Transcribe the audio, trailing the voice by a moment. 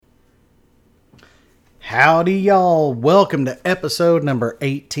Howdy, y'all. Welcome to episode number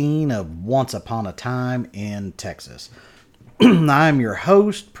 18 of Once Upon a Time in Texas. I'm your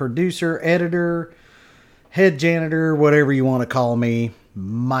host, producer, editor, head janitor, whatever you want to call me,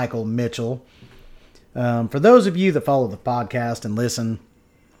 Michael Mitchell. For those of you that follow the podcast and listen,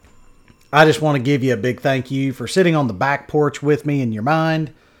 I just want to give you a big thank you for sitting on the back porch with me in your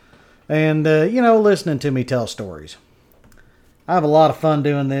mind and, listening to me tell stories. I have a lot of fun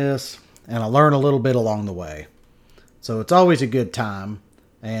doing this, and I learn a little bit along the way. So it's always a good time.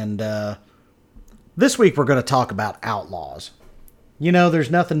 And this week we're going to talk about outlaws. You know,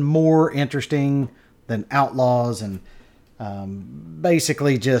 there's nothing more interesting than outlaws and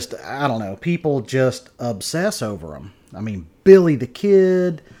basically just, people just obsess over them. I mean, Billy the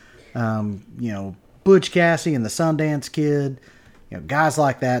Kid, Butch Cassidy and the Sundance Kid, guys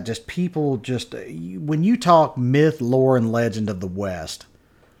like that, just people just, when you talk myth, lore, and legend of the West,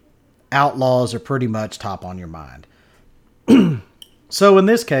 outlaws are pretty much top on your mind. So in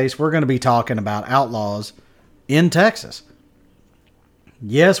this case, we're going to be talking about outlaws in Texas.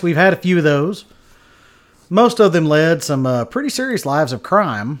 Yes, we've had a few of those. Most of them led some pretty serious lives of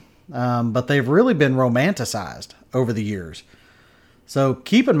crime, but they've really been romanticized over the years. So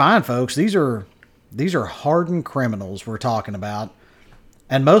keep in mind, folks, these are hardened criminals we're talking about,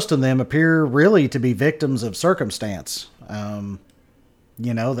 and most of them appear really to be victims of circumstance,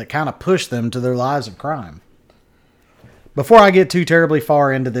 that kind of push them to their lives of crime. Before I get too terribly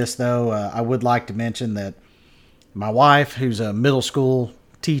far into this, though, I would like to mention that my wife, who's a middle school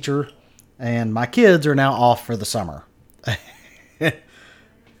teacher, and my kids are now off for the summer.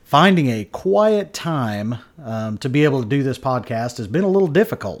 Finding a quiet time to be able to do this podcast has been a little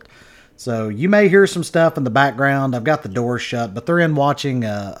difficult. So you may hear some stuff in the background. I've got the doors shut, but they're in watching,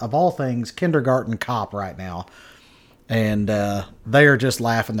 of all things, Kindergarten Cop right now. And they are just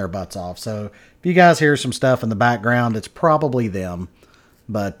laughing their butts off. So if you guys hear some stuff in the background, it's probably them.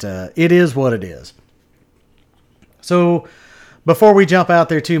 But it is what it is. So before we jump out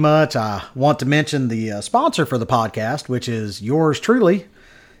there too much, I want to mention the sponsor for the podcast, which is yours truly,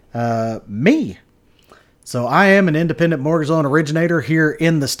 me. So I am an independent mortgage loan originator here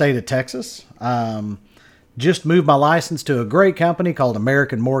in the state of Texas. Just moved my license to a great company called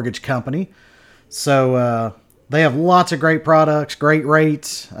American Mortgage Company. So they have lots of great products, great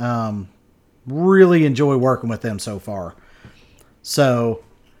rates. Really enjoy working with them so far. So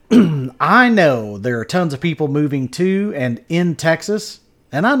I know there are tons of people moving to and in Texas,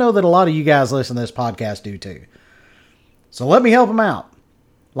 and I know that a lot of you guys listen to this podcast do too. So let me help them out.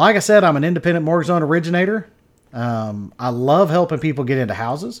 Like I said, I'm an independent mortgage loan originator. I love helping people get into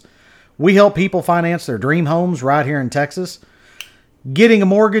houses. We help people finance their dream homes right here in Texas. Getting a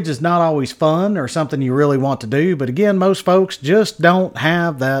mortgage is not always fun or something you really want to do, but again, most folks just don't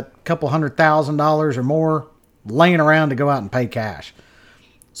have that couple $100,000 or more laying around to go out and pay cash.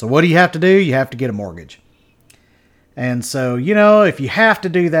 So what do you have to do? You have to get a mortgage. And so, if you have to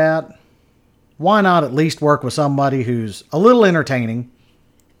do that, why not at least work with somebody who's a little entertaining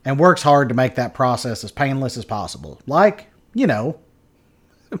and works hard to make that process as painless as possible? Like,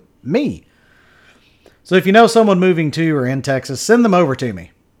 me. So if you know someone moving to or in Texas, send them over to me.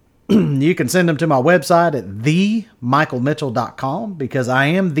 You can send them to my website at themichaelmitchell.com because I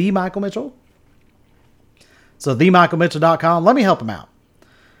am the Michael Mitchell. So themichaelmitchell.com. Let me help them out.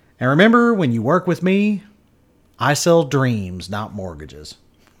 And remember, when you work with me, I sell dreams, not mortgages.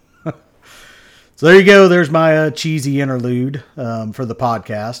 So there you go. There's my cheesy interlude for the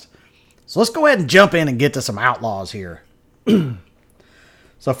podcast. So let's go ahead and jump in and get to some outlaws here.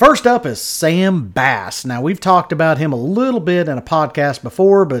 So first up is Sam Bass. Now, we've talked about him a little bit in a podcast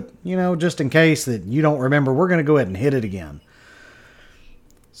before, but, just in case that you don't remember, we're going to go ahead and hit it again.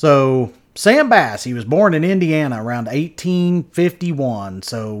 So Sam Bass, he was born in Indiana around 1851,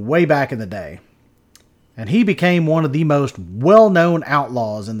 so way back in the day. And he became one of the most well-known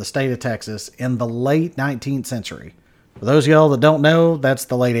outlaws in the state of Texas in the late 19th century. For those of y'all that don't know, that's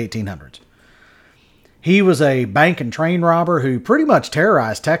the late 1800s. He was a bank and train robber who pretty much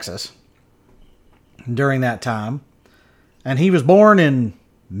terrorized Texas during that time. And he was born in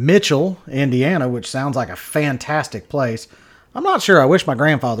Mitchell, Indiana, which sounds like a fantastic place. I'm not sure. I wish my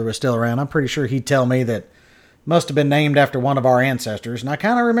grandfather was still around. I'm pretty sure he'd tell me that must have been named after one of our ancestors. And I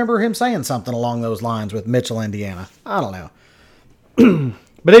kind of remember him saying something along those lines with Mitchell, Indiana. I don't know.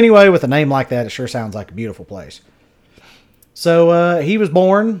 But anyway, with a name like that, it sure sounds like a beautiful place. So he was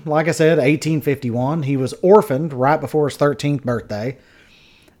born, like I said, 1851. He was orphaned right before his 13th birthday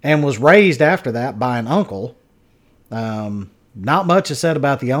and was raised after that by an uncle. Not much is said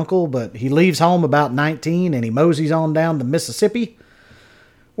about the uncle, but he leaves home about 19 and he moseys on down the Mississippi,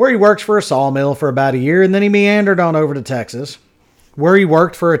 where he works for a sawmill for about a year, and then he meandered on over to Texas, where he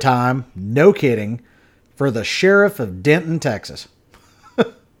worked for a time, no kidding, for the sheriff of Denton, Texas.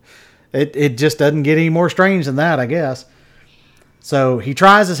 It just doesn't get any more strange than that, I guess. So he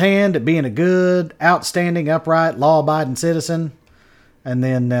tries his hand at being a good, outstanding, upright, law-abiding citizen. And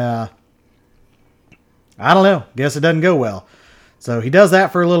then, I don't know, guess it doesn't go well. So he does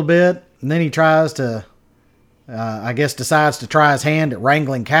that for a little bit. And then he tries to, decides to try his hand at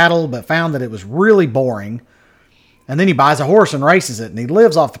wrangling cattle, but found that it was really boring. And then he buys a horse and races it. And he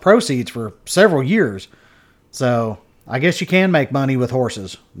lives off the proceeds for several years. So I guess you can make money with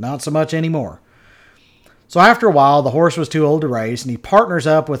horses. Not so much anymore. So after a while, the horse was too old to race, and he partners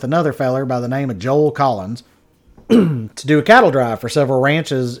up with another feller by the name of Joel Collins to do a cattle drive for several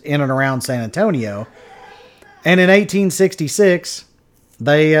ranches in and around San Antonio. And in 1866,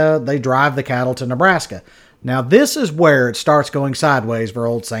 they drive the cattle to Nebraska. Now, this is where it starts going sideways for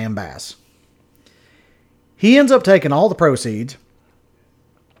old Sam Bass. He ends up taking all the proceeds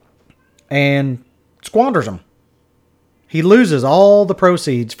and squanders them. He loses all the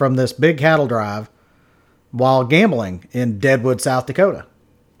proceeds from this big cattle drive while gambling in Deadwood, South Dakota.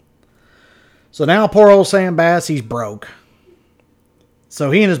 So now poor old Sam Bass, he's broke.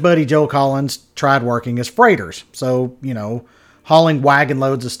 So he and his buddy Joe Collins tried working as freighters. So, hauling wagon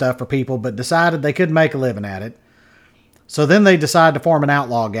loads of stuff for people, but decided they couldn't make a living at it. So then they decided to form an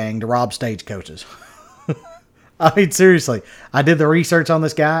outlaw gang to rob stagecoaches. I mean, seriously, I did the research on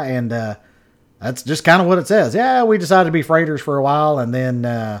this guy, and that's just kind of what it says. Yeah, we decided to be freighters for a while, and then,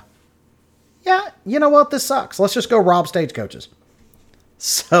 yeah, you know what? This sucks. Let's just go rob stagecoaches.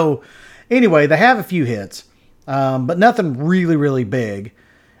 So, anyway, they have a few hits, but nothing really, really big.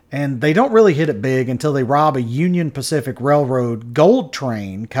 And they don't really hit it big until they rob a Union Pacific Railroad gold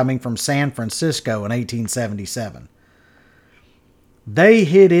train coming from San Francisco in 1877. They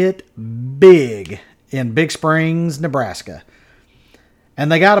hit it big in Big Springs, Nebraska. And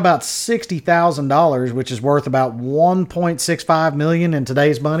they got about $60,000, which is worth about $1.65 million in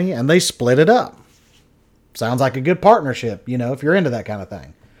today's money, and they split it up. Sounds like a good partnership, if you're into that kind of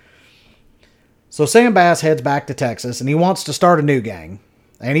thing. So Sam Bass heads back to Texas, and he wants to start a new gang,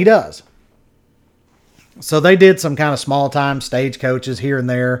 and he does. So they did some kind of small-time stagecoaches here and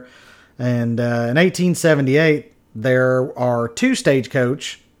there, and in 1878, there are 2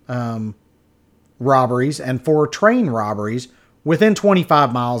 stagecoach robberies and 4 train robberies within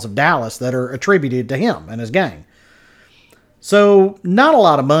 25 miles of Dallas that are attributed to him and his gang. So not a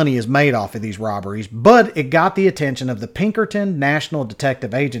lot of money is made off of these robberies, but it got the attention of the Pinkerton National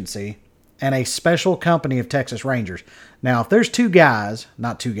Detective Agency and a special company of Texas Rangers. Now, if there's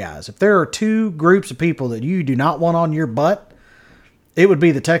if there are 2 groups of people that you do not want on your butt, it would be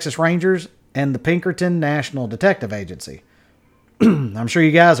the Texas Rangers and the Pinkerton National Detective Agency. I'm sure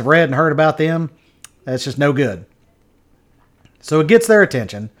you guys have read and heard about them. That's just no good. So it gets their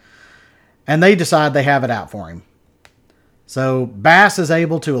attention, and they decide they have it out for him. So Bass is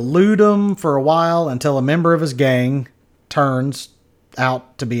able to elude them for a while until a member of his gang turns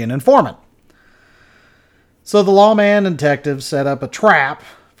out to be an informant. So the lawman and detectives set up a trap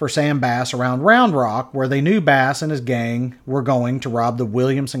for Sam Bass around Round Rock, where they knew Bass and his gang were going to rob the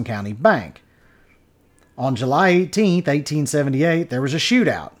Williamson County Bank. On July 18th, 1878, there was a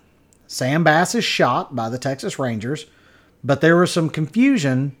shootout. Sam Bass is shot by the Texas Rangers, but there was some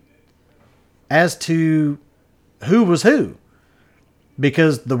confusion as to who was who,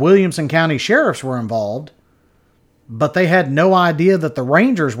 because the Williamson County sheriffs were involved, but they had no idea that the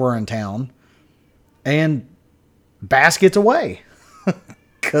Rangers were in town, and Bass gets away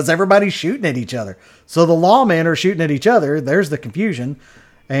because everybody's shooting at each other. So the lawmen are shooting at each other. There's the confusion.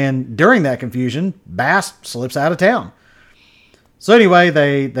 And during that confusion, Bass slips out of town. So anyway,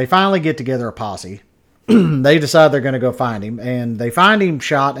 they finally get together a posse. They decide they're going to go find him, and they find him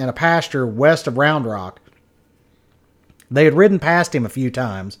shot in a pasture west of Round Rock. They had ridden past him a few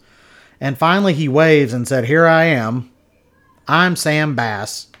times, and finally he waves and said, "Here I am. I'm Sam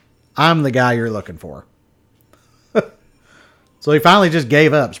Bass. I'm the guy you're looking for." So he finally just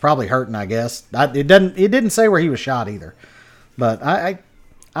gave up. It's probably hurting, I guess. It didn't say where he was shot either, but I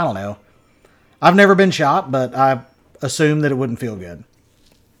don't know. I've never been shot, but I assume that it wouldn't feel good.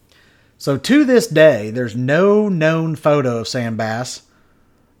 So to this day, there's no known photo of Sam Bass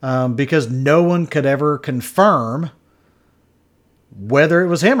because no one could ever confirm whether it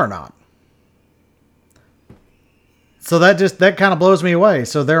was him or not. So that kind of blows me away.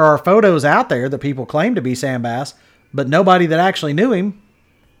 So there are photos out there that people claim to be Sam Bass, but nobody that actually knew him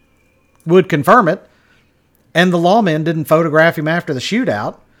would confirm it. And the lawmen didn't photograph him after the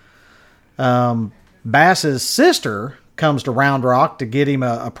shootout. Bass's sister comes to Round Rock to get him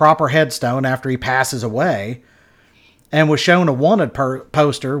a proper headstone after he passes away, and was shown a wanted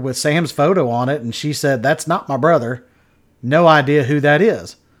poster with Sam's photo on it, and she said, "That's not my brother. No idea who that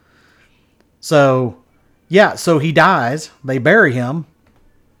is." So, yeah, so he dies. They bury him.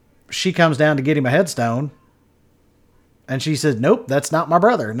 She comes down to get him a headstone, and she says, "Nope, that's not my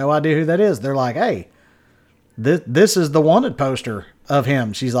brother. No idea who that is." They're like, "Hey, this is the wanted poster of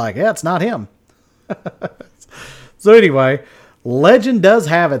him." She's like, "Yeah, it's not him." So anyway, legend does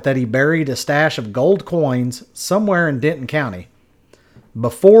have it that he buried a stash of gold coins somewhere in Denton County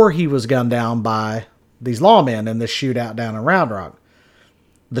before he was gunned down by these lawmen in this shootout down in Round Rock.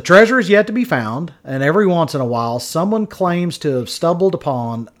 The treasure is yet to be found, and every once in a while, someone claims to have stumbled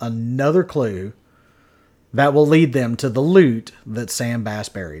upon another clue that will lead them to the loot that Sam Bass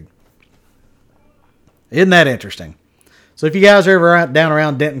buried. Isn't that interesting? So if you guys are ever down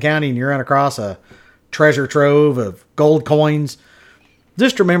around Denton County and you run across a treasure trove of gold coins,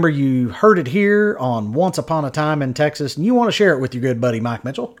 just remember you heard it here on Once Upon a Time in Texas, and you want to share it with your good buddy Mike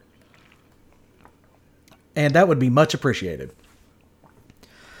Mitchell. And that would be much appreciated.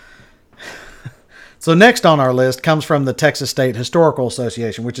 So next on our list comes from the Texas State Historical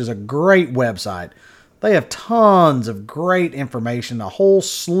Association, which is a great website. They have tons of great information, a whole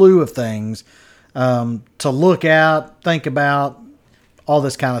slew of things to look at, think about, all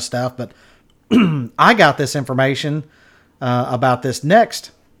this kind of stuff. But I got this information about this next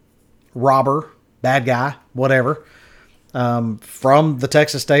robber, bad guy, whatever, from the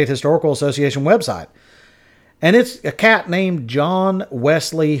Texas State Historical Association website. And it's a cat named John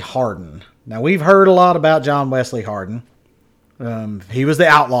Wesley Hardin. Now, we've heard a lot about John Wesley Hardin. He was the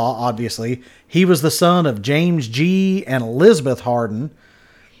outlaw, obviously. He was the son of James G. and Elizabeth Hardin.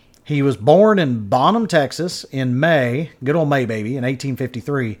 He was born in Bonham, Texas in May, good old May baby, in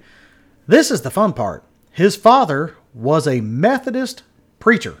 1853. This is the fun part. His father was a Methodist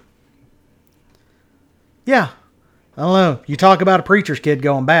preacher. Yeah, I don't know. You talk about a preacher's kid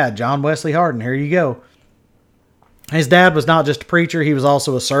going bad. John Wesley Hardin, here you go. His dad was not just a preacher. He was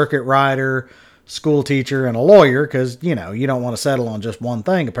also a circuit rider, school teacher, and a lawyer because, you don't want to settle on just one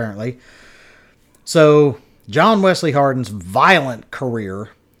thing, apparently. So John Wesley Hardin's violent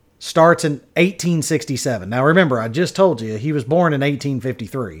career starts in 1867. Now, remember, I just told you he was born in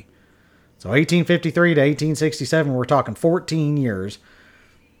 1853. So 1853 to 1867, we're talking 14 years.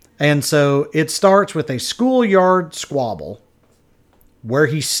 And so it starts with a schoolyard squabble where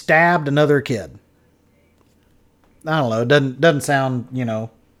he stabbed another kid. I don't know. Doesn't sound,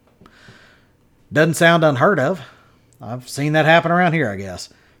 doesn't sound unheard of. I've seen that happen around here, I guess.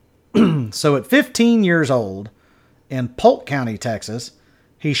 So at 15 years old in Polk County, Texas,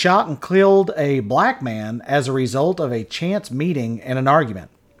 he shot and killed a black man as a result of a chance meeting and an argument.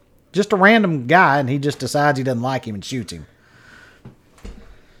 Just a random guy, and he just decides he doesn't like him and shoots him.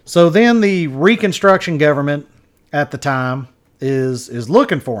 So then the Reconstruction government at the time is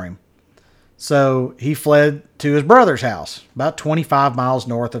looking for him. So he fled to his brother's house, about 25 miles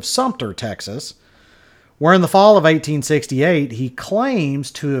north of Sumter, Texas, where in the fall of 1868, he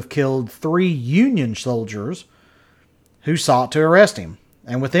claims to have killed 3 Union soldiers who sought to arrest him.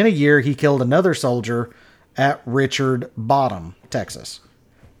 And within a year, he killed another soldier at Richard Bottom, Texas.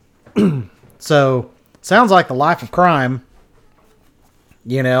 So, sounds like the life of crime,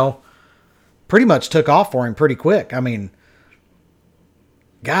 pretty much took off for him pretty quick. I mean,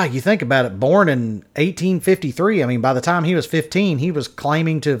 God, you think about it, born in 1853. I mean, by the time he was 15, he was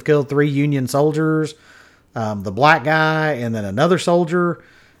claiming to have killed 3 Union soldiers, the black guy, and then another soldier.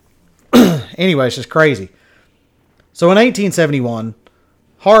 Anyway, it's just crazy. So in 1871,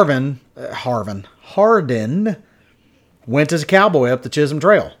 Hardin went as a cowboy up the Chisholm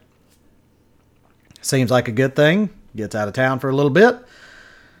Trail. Seems like a good thing. Gets out of town for a little bit.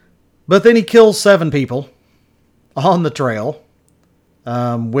 But then he kills 7 people on the trail.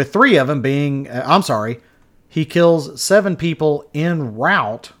 With 3 of them being, he kills 7 people en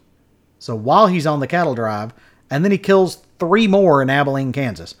route. So while he's on the cattle drive, and then he kills 3 more in Abilene,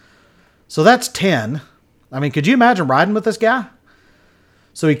 Kansas. So that's 10. I mean, could you imagine riding with this guy?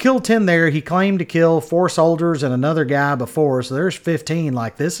 So he killed 10 there. He claimed to kill 4 soldiers and another guy before. So there's 15.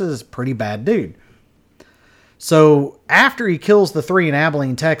 Like, this is a pretty bad dude. So after he kills the 3 in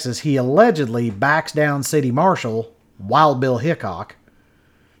Abilene, Texas, he allegedly backs down City Marshal Wild Bill Hickok,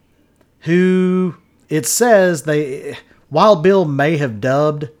 who it says Wild Bill may have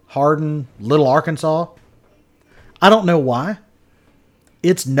dubbed Hardin Little Arkansas. I don't know why.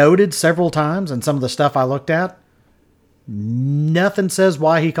 It's noted several times in some of the stuff I looked at. Nothing says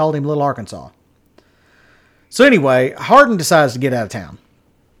why he called him Little Arkansas. So anyway, Hardin decides to get out of town.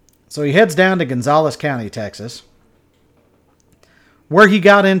 So he heads down to Gonzales County, Texas, where he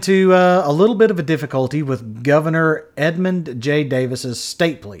got into a little bit of a difficulty with Governor Edmund J. Davis's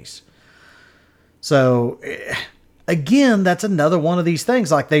state police. So, again, that's another one of these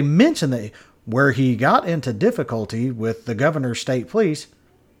things. Like, they mention that where he got into difficulty with the governor's state police,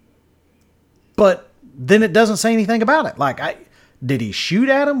 but then it doesn't say anything about it. Like, did he shoot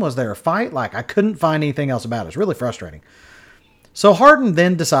at him? Was there a fight? Like, I couldn't find anything else about it. It's really frustrating. So Hardin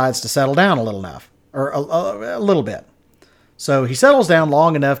then decides to settle down a little bit. So he settles down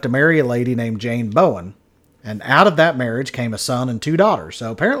long enough to marry a lady named Jane Bowen. And out of that marriage came a son and 2 daughters.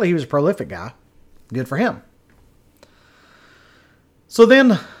 So apparently he was a prolific guy. Good for him. So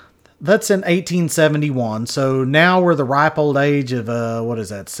then, that's in 1871. So now we're the ripe old age of,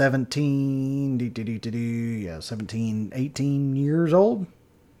 18 years old?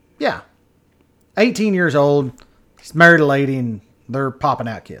 Yeah. 18 years old. He's married a lady and they're popping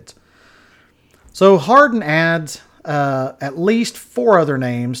out kids. So Hardin adds at least 4 other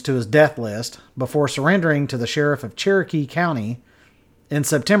names to his death list before surrendering to the sheriff of Cherokee County in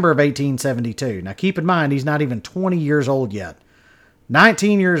September of 1872. Now keep in mind, he's not even 20 years old yet.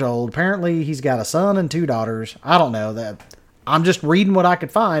 19 years old. Apparently he's got a son and 2 daughters. I don't know that. I'm just reading what I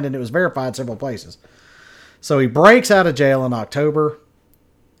could find, and it was verified several places. So he breaks out of jail in October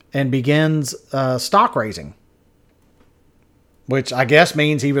and begins stock raising, which I guess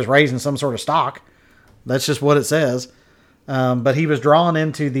means he was raising some sort of stock. That's just what it says. But he was drawn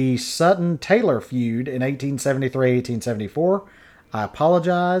into the Sutton-Taylor feud in 1873-1874. I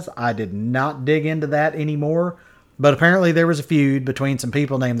apologize. I did not dig into that anymore. But apparently there was a feud between some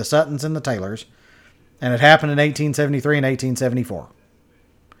people named the Suttons and the Taylors. And it happened in 1873 and 1874.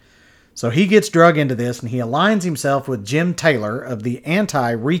 So he gets drug into this and he aligns himself with Jim Taylor of the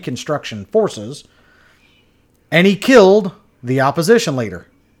Anti-Reconstruction Forces. And he killed the opposition leader,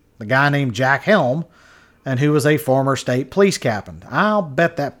 the guy named Jack Helm, and who was a former state police captain. I'll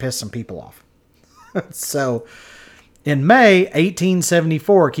bet that pissed some people off. So in May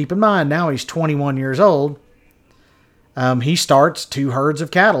 1874, keep in mind now he's 21 years old, he starts 2 herds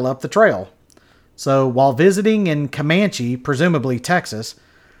of cattle up the trail. So while visiting in Comanche, presumably Texas,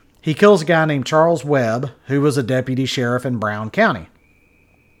 he kills a guy named Charles Webb, who was a deputy sheriff in Brown County.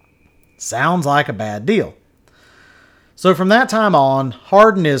 Sounds like a bad deal. So from that time on,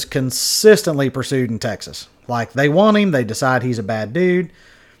 Hardin is consistently pursued in Texas. Like, they want him, they decide he's a bad dude.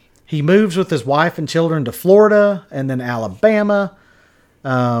 He moves with his wife and children to Florida and then Alabama.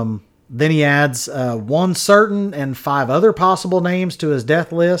 Then he adds 1 certain and 5 other possible names to his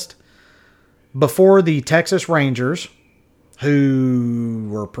death list before the Texas Rangers, who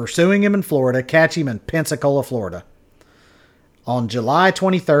were pursuing him in Florida, catch him in Pensacola, Florida, on July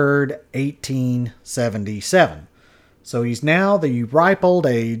 23rd, 1877. So he's now the ripe old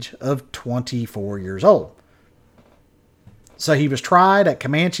age of 24 years old. So he was tried at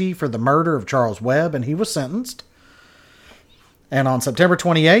Comanche for the murder of Charles Webb, and he was sentenced. And on September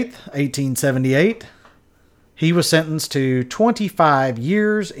 28th, 1878, he was sentenced to 25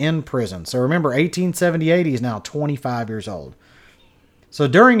 years in prison. So remember, 1878, he's now 25 years old. So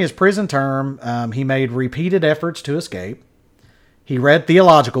during his prison term, he made repeated efforts to escape. He read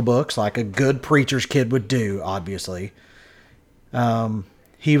theological books like a good preacher's kid would do, obviously.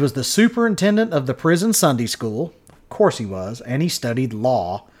 He was the superintendent of the prison Sunday school. Of course he was. And he studied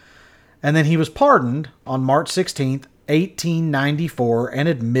law. And then he was pardoned on March 16th, 1894, and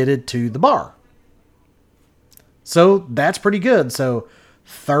admitted to the bar. So that's pretty good. So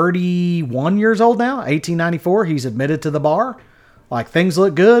 31 years old now, 1894, he's admitted to the bar. Like, things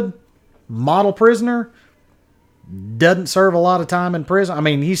look good. Model prisoner. Doesn't serve a lot of time in prison. I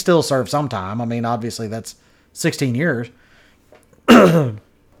mean, he still served some time. I mean, obviously that's 16 years. But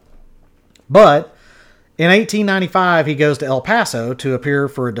in 1895, he goes to El Paso to appear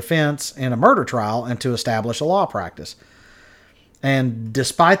for a defense in a murder trial and to establish a law practice. And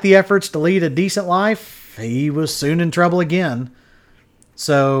despite the efforts to lead a decent life, he was soon in trouble again.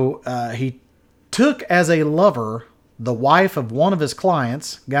 So he took as a lover the wife of one of his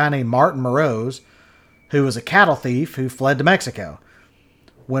clients, a guy named Martin Morose, who was a cattle thief who fled to Mexico.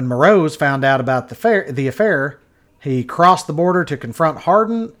 When Morose found out about the affair, he crossed the border to confront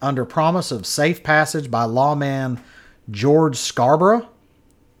Hardin under promise of safe passage by lawman George Scarborough,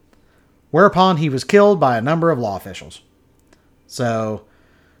 whereupon he was killed by a number of law officials. So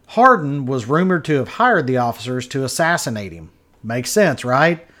Hardin was rumored to have hired the officers to assassinate him. Makes sense,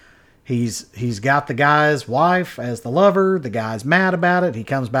 right? He's got the guy's wife as the lover. The guy's mad about it. He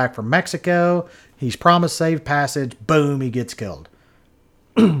comes back from Mexico. He's promised safe passage. Boom, he gets killed.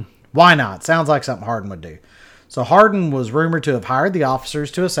 Why not? Sounds like something Hardin would do. So Hardin was rumored to have hired the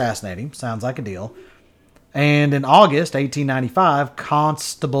officers to assassinate him. Sounds like a deal. And in August 1895,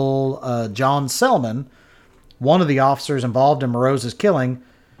 Constable John Selman, one of the officers involved in Morose's killing,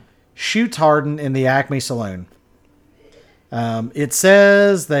 shoots Hardin in the Acme Saloon. It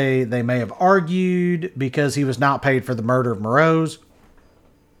says they may have argued because he was not paid for the murder of Morose.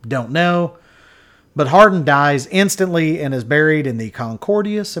 Don't know. But Hardin dies instantly and is buried in the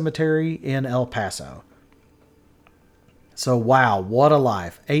Concordia Cemetery in El Paso. So, wow, what a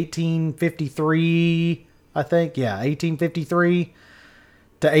life. 1853, I think. Yeah, 1853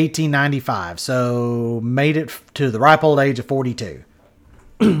 to 1895. So, made it to the ripe old age of 42.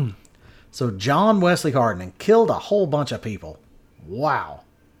 So, John Wesley Hardin killed a whole bunch of people. Wow.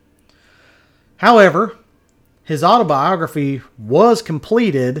 However, his autobiography was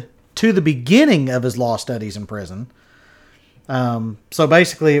completed to the beginning of his law studies in prison. So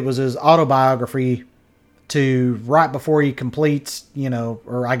basically it was his autobiography to right before he completes,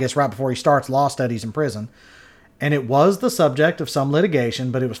 or I guess right before he starts law studies in prison. And it was the subject of some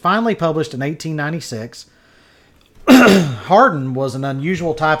litigation, but it was finally published in 1896. Hardin was an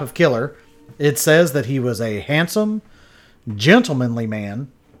unusual type of killer. It says that he was a handsome, gentlemanly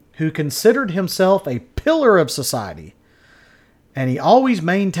man who considered himself a pillar of society. And he always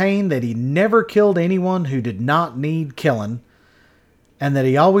maintained that he never killed anyone who did not need killing, and that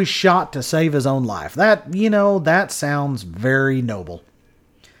he always shot to save his own life. That sounds very noble.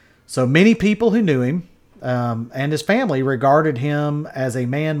 So many people who knew him and his family regarded him as a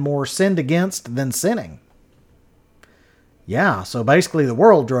man more sinned against than sinning. Yeah, so basically the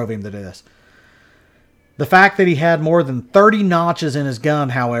world drove him to this. The fact that he had more than 30 notches in his gun,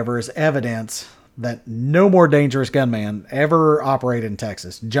 however, is evidence that no more dangerous gunman ever operated in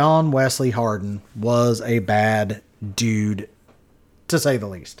Texas. John Wesley Hardin was a bad dude, to say the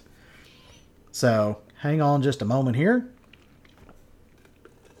least. So, hang on just a moment here.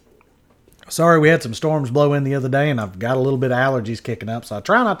 Sorry, we had some storms blow in the other day, and I've got a little bit of allergies kicking up, so I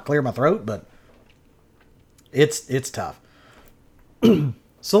try not to clear my throat, but it's tough.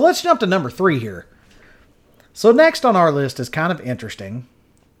 So let's jump to number 3 here. So next on our list is kind of interesting,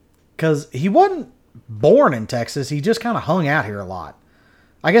 because he wasn't born in Texas. He just kind of hung out here a lot.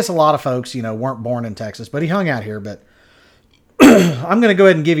 I guess a lot of folks, weren't born in Texas, but he hung out here. But I'm going to go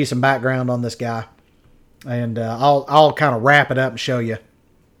ahead and give you some background on this guy. And I'll kind of wrap it up and show you.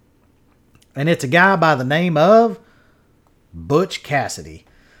 And it's a guy by the name of Butch Cassidy.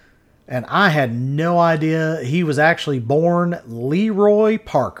 And I had no idea he was actually born Leroy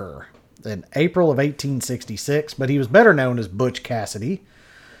Parker in April of 1866, but he was better known as Butch Cassidy.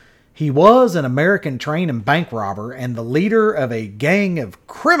 He was an American train and bank robber and the leader of a gang of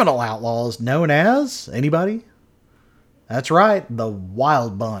criminal outlaws known as, anybody? That's right, the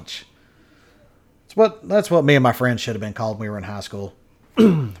Wild Bunch. That's what me and my friends should have been called when we were in high school.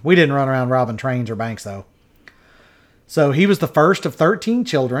 We didn't run around robbing trains or banks, though. So he was the first of 13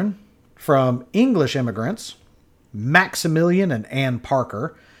 children from English immigrants, Maximilian and Ann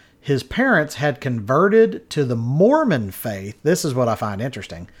Parker. His parents had converted to the Mormon faith. This is what I find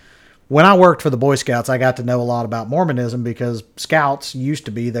interesting. When I worked for the Boy Scouts, I got to know a lot about Mormonism because Scouts used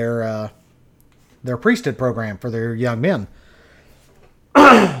to be their priesthood program for their young men.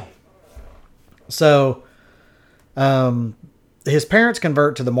 So, his parents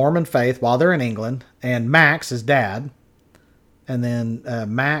convert to the Mormon faith while they're in England, and Max, his dad, and then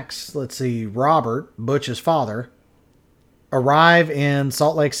Robert, Butch's father, arrive in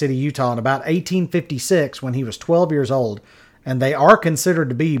Salt Lake City, Utah in about 1856 when he was 12 years old, and they are considered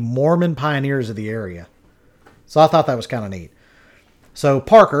to be Mormon pioneers of the area. So I thought that was kind of neat. So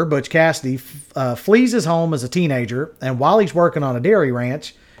Parker, Butch Cassidy, flees his home as a teenager, and while he's working on a dairy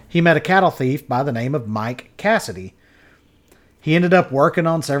ranch, he met a cattle thief by the name of Mike Cassidy. He ended up working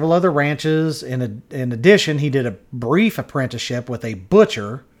on several other ranches. In addition, he did a brief apprenticeship with a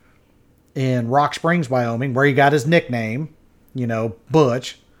butcher in Rock Springs, Wyoming, where he got his nickname,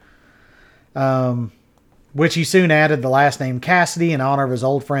 Butch, which he soon added the last name Cassidy in honor of his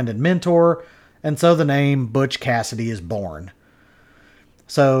old friend and mentor, and so the name Butch Cassidy is born.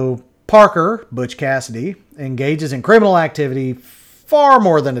 So Parker, Butch Cassidy, engages in criminal activity far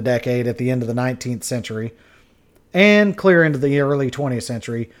more than a decade at the end of the 19th century and clear into the early 20th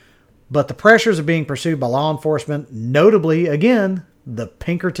century, but the pressures of being pursued by law enforcement, notably, again, the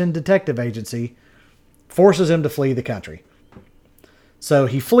Pinkerton Detective Agency, forces him to flee the country. So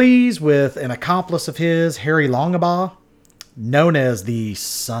he flees with an accomplice of his, Harry Longabaugh, known as the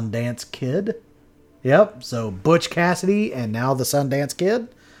Sundance Kid. Yep, so Butch Cassidy and now the Sundance Kid.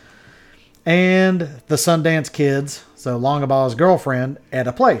 And the Sundance Kid's, so Longabaugh's girlfriend, at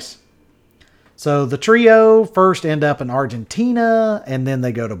a place. So the trio first end up in Argentina, and then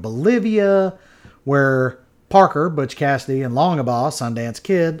they go to Bolivia, where Parker, Butch Cassidy, and Longabaugh, Sundance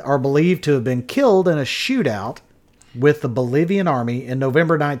Kid, are believed to have been killed in a shootout with the Bolivian army in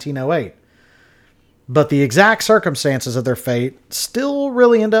November 1908. But the exact circumstances of their fate still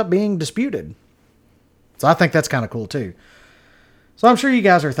really end up being disputed. So I think that's kind of cool too. So I'm sure you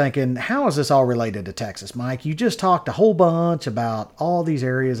guys are thinking, how is this all related to Texas, Mike? You just talked a whole bunch about all these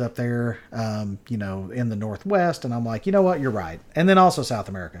areas up there, in the Northwest. And I'm like, you know what? You're right. And then also South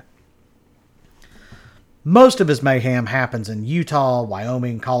America. Most of his mayhem happens in Utah,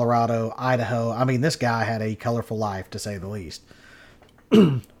 Wyoming, Colorado, Idaho. I mean, this guy had a colorful life, to say the least.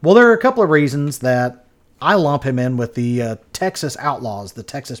 Well, there are a couple of reasons that I lump him in with the Texas Outlaws, the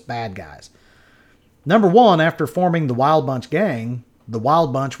Texas bad guys. Number one, after forming the Wild Bunch gang, the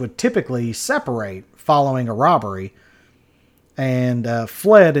Wild Bunch would typically separate following a robbery and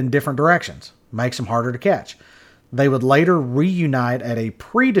fled in different directions. Makes them harder to catch. They would later reunite at a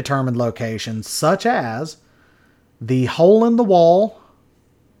predetermined location, such as the Hole in the Wall,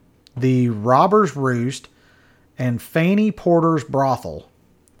 the Robber's Roost, and Fanny Porter's Brothel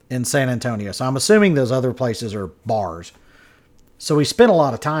in San Antonio. So I'm assuming those other places are bars. So he spent a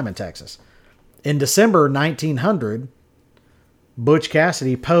lot of time in Texas. In December 1900, Butch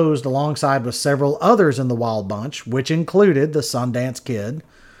Cassidy posed alongside with several others in the Wild Bunch, which included the Sundance Kid,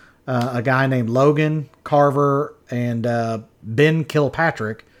 a guy named Logan Carver, and Ben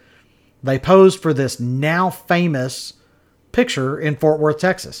Kilpatrick. They posed for this now famous picture in Fort Worth,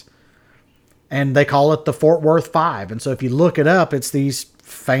 Texas. And they call it the Fort Worth Five. And so if you look it up, it's these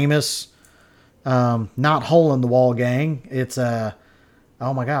famous, not hole in the wall gang. It's, oh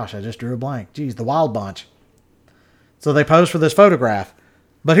my gosh, I just drew a blank. Geez, the Wild Bunch. So they posed for this photograph.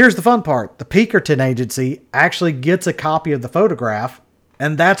 But here's the fun part. The Pinkerton agency actually gets a copy of the photograph,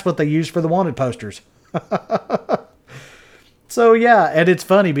 and that's what they use for the wanted posters. So yeah, and it's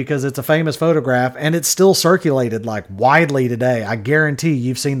funny because it's a famous photograph and it's still circulated like widely today. I guarantee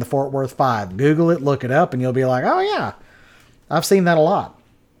you've seen the Fort Worth Five. Google it, look it up, and you'll be like, oh yeah, I've seen that a lot.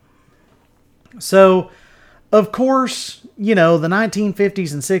 So, of course, the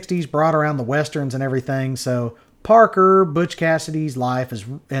 1950s and 60s brought around the Westerns and everything. So Parker, Butch Cassidy's life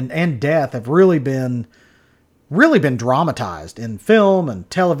and death have really been dramatized in film and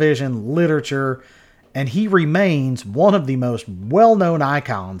television, literature, and he remains one of the most well-known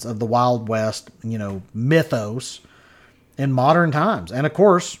icons of the Wild West, mythos in modern times. And of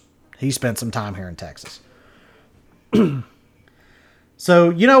course, he spent some time here in Texas. So,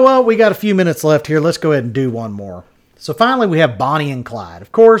 you know what? We got a few minutes left here. Let's go ahead and do one more. So finally, we have Bonnie and Clyde.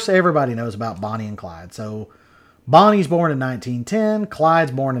 Of course, everybody knows about Bonnie and Clyde. So Bonnie's born in 1910,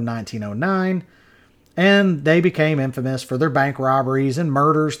 Clyde's born in 1909. And they became infamous for their bank robberies and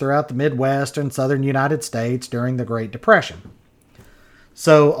murders throughout the Midwest and southern United States during the Great Depression.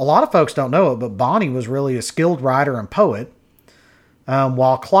 So a lot of folks don't know it, but Bonnie was really a skilled writer and poet,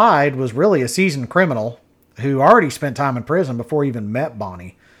 while Clyde was really a seasoned criminal who already spent time in prison before he even met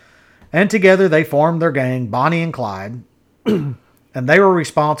Bonnie. And together they formed their gang, Bonnie and Clyde, and they were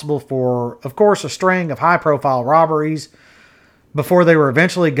responsible for, of course, a string of high-profile robberies before they were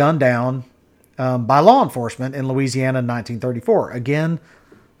eventually gunned down by law enforcement in Louisiana in 1934. Again,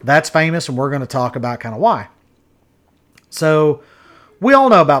 that's famous, and we're going to talk about kind of why. So, we all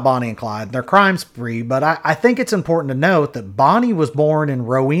know about Bonnie and Clyde, their crime spree, but I think it's important to note that Bonnie was born in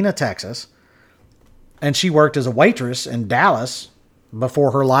Rowena, Texas, and she worked as a waitress in Dallas before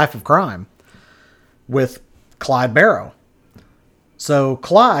her life of crime with Clyde Barrow. So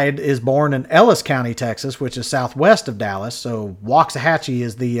Clyde is born in Ellis County, Texas, which is southwest of Dallas. So Waxahachie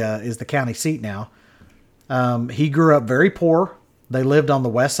is the county seat now. He grew up very poor. They lived on the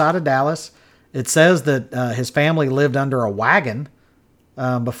west side of Dallas. It says that his family lived under a wagon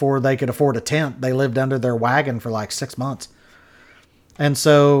before they could afford a tent. They lived under their wagon for like 6 months. And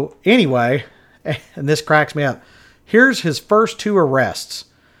so anyway, and this cracks me up. Here's his first two arrests.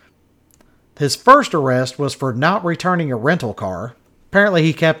 His first arrest was for not returning a rental car. Apparently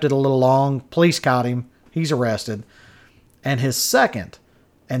he kept it a little long. Police caught him. He's arrested. And his second,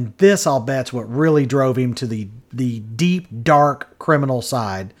 and this I'll bet's what really drove him to the deep, dark criminal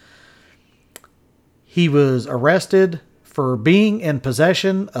side. He was arrested for being in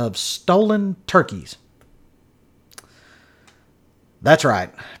possession of stolen turkeys. That's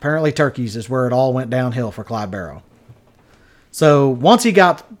right. Apparently turkeys is where it all went downhill for Clyde Barrow. So once he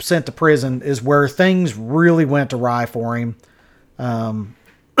got sent to prison is where things really went awry for him.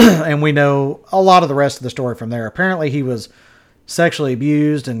 And we know a lot of the rest of the story from there. Apparently he was sexually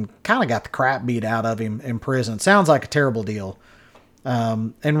abused and kind of got the crap beat out of him in prison. Sounds like a terrible deal.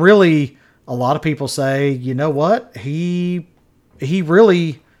 And really a lot of people say, you know what? He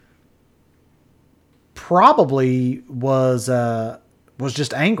really probably was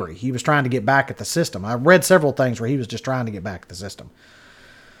just angry. He was trying to get back at the system. I read several things where he was just trying to get back at the system.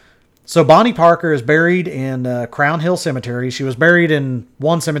 So Bonnie Parker is buried in Crown Hill Cemetery. She was buried in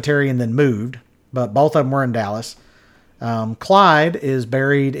one cemetery and then moved, but both of them were in Dallas. Clyde is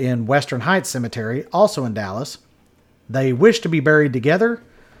buried in Western Heights Cemetery, also in Dallas. They wished to be buried together,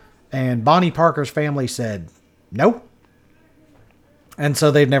 and Bonnie Parker's family said no. And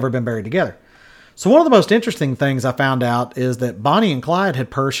so they've never been buried together. So one of the most interesting things I found out is that Bonnie and Clyde had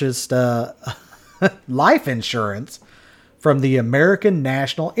purchased life insurance from the American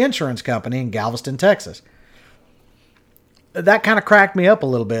National Insurance Company in Galveston, Texas. That kind of cracked me up a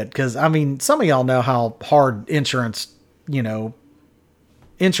little bit because, I mean, some of y'all know how hard insurance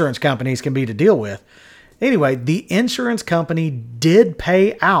companies can be to deal with. Anyway, the insurance company did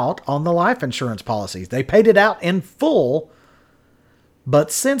pay out on the life insurance policies. They paid it out in full,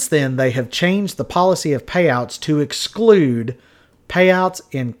 but since then they have changed the policy of payouts to exclude payouts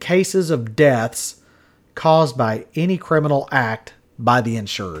in cases of deaths caused by any criminal act by the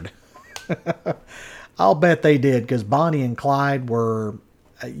insured. I'll bet they did, because Bonnie and Clyde were,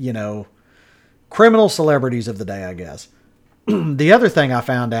 criminal celebrities of the day, I guess. The other thing I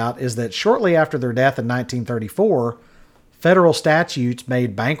found out is that shortly after their death in 1934, federal statutes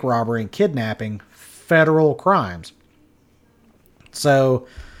made bank robbery and kidnapping federal crimes. So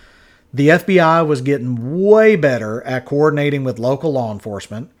the FBI was getting way better at coordinating with local law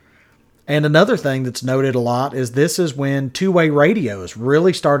enforcement. And another thing that's noted a lot is this is when two-way radios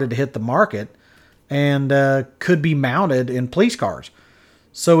really started to hit the market and could be mounted in police cars.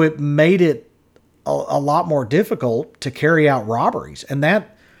 So it made it a lot more difficult to carry out robberies. And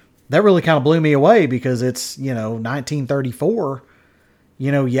that really kind of blew me away, because it's, 1934,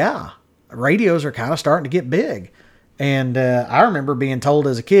 radios are kind of starting to get big. And I remember being told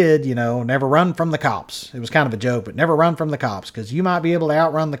as a kid, never run from the cops. It was kind of a joke, but never run from the cops, because you might be able to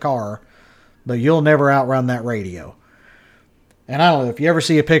outrun the car, but you'll never outrun that radio. And I don't know, if you ever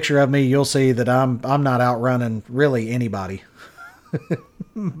see a picture of me, you'll see that I'm not outrunning really anybody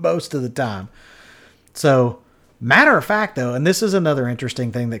most of the time. So, matter of fact, though, and this is another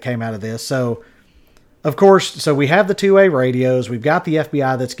interesting thing that came out of this. So, of course, we have the two-way radios. We've got the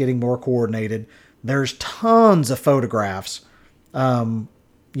FBI that's getting more coordinated. There's tons of photographs,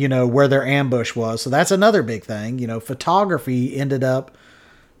 where their ambush was. So that's another big thing. Photography ended up,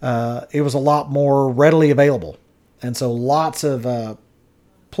 it was a lot more readily available. And so lots of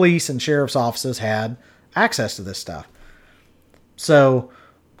police and sheriff's offices had access to this stuff. So,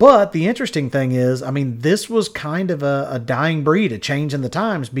 but the interesting thing is, this was kind of a dying breed, a change in the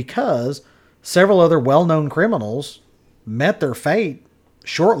times, because several other well-known criminals met their fate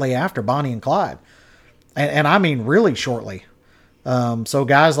shortly after Bonnie and Clyde. And I mean really shortly. So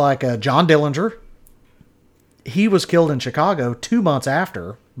guys like John Dillinger, he was killed in Chicago 2 months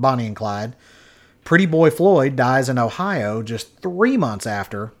after Bonnie and Clyde. Pretty Boy Floyd dies in Ohio just 3 months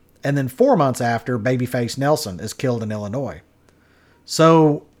after. And then 4 months after, Babyface Nelson is killed in Illinois.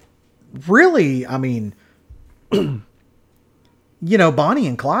 So really, Bonnie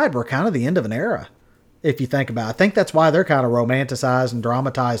and Clyde were kind of the end of an era, if you think about it. I think that's why they're kind of romanticized and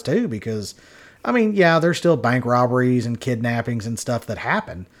dramatized too, because, there's still bank robberies and kidnappings and stuff that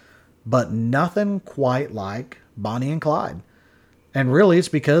happen, but nothing quite like Bonnie and Clyde. And really, it's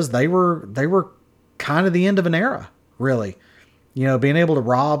because they were kind of the end of an era, really. Being able to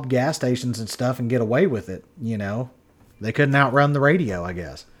rob gas stations and stuff and get away with it, They couldn't outrun the radio, I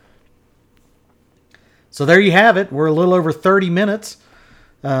guess. So there you have it. We're a little over 30 minutes.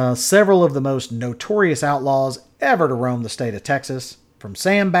 Several of the most notorious outlaws ever to roam the state of Texas, from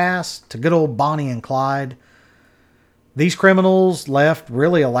Sam Bass to good old Bonnie and Clyde. These criminals left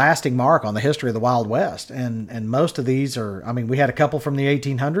really a lasting mark on the history of the Wild West. And most of these are, we had a couple from the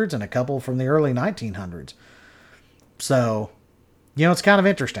 1800s and a couple from the early 1900s. So, it's kind of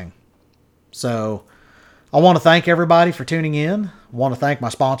interesting. So, I want to thank everybody for tuning in. I want to thank my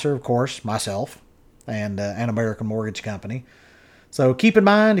sponsor, of course, myself, and an American Mortgage Company. So keep in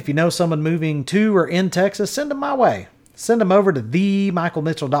mind, if you know someone moving to or in Texas, send them my way. Send them over to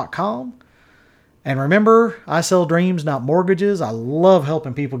themichaelmitchell.com. And remember, I sell dreams, not mortgages. I love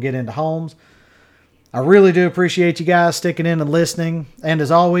helping people get into homes. I really do appreciate you guys sticking in and listening. And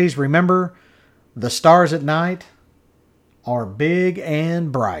as always, remember, the stars at night are big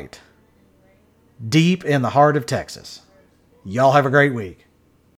and bright, deep in the heart of Texas. Y'all have a great week.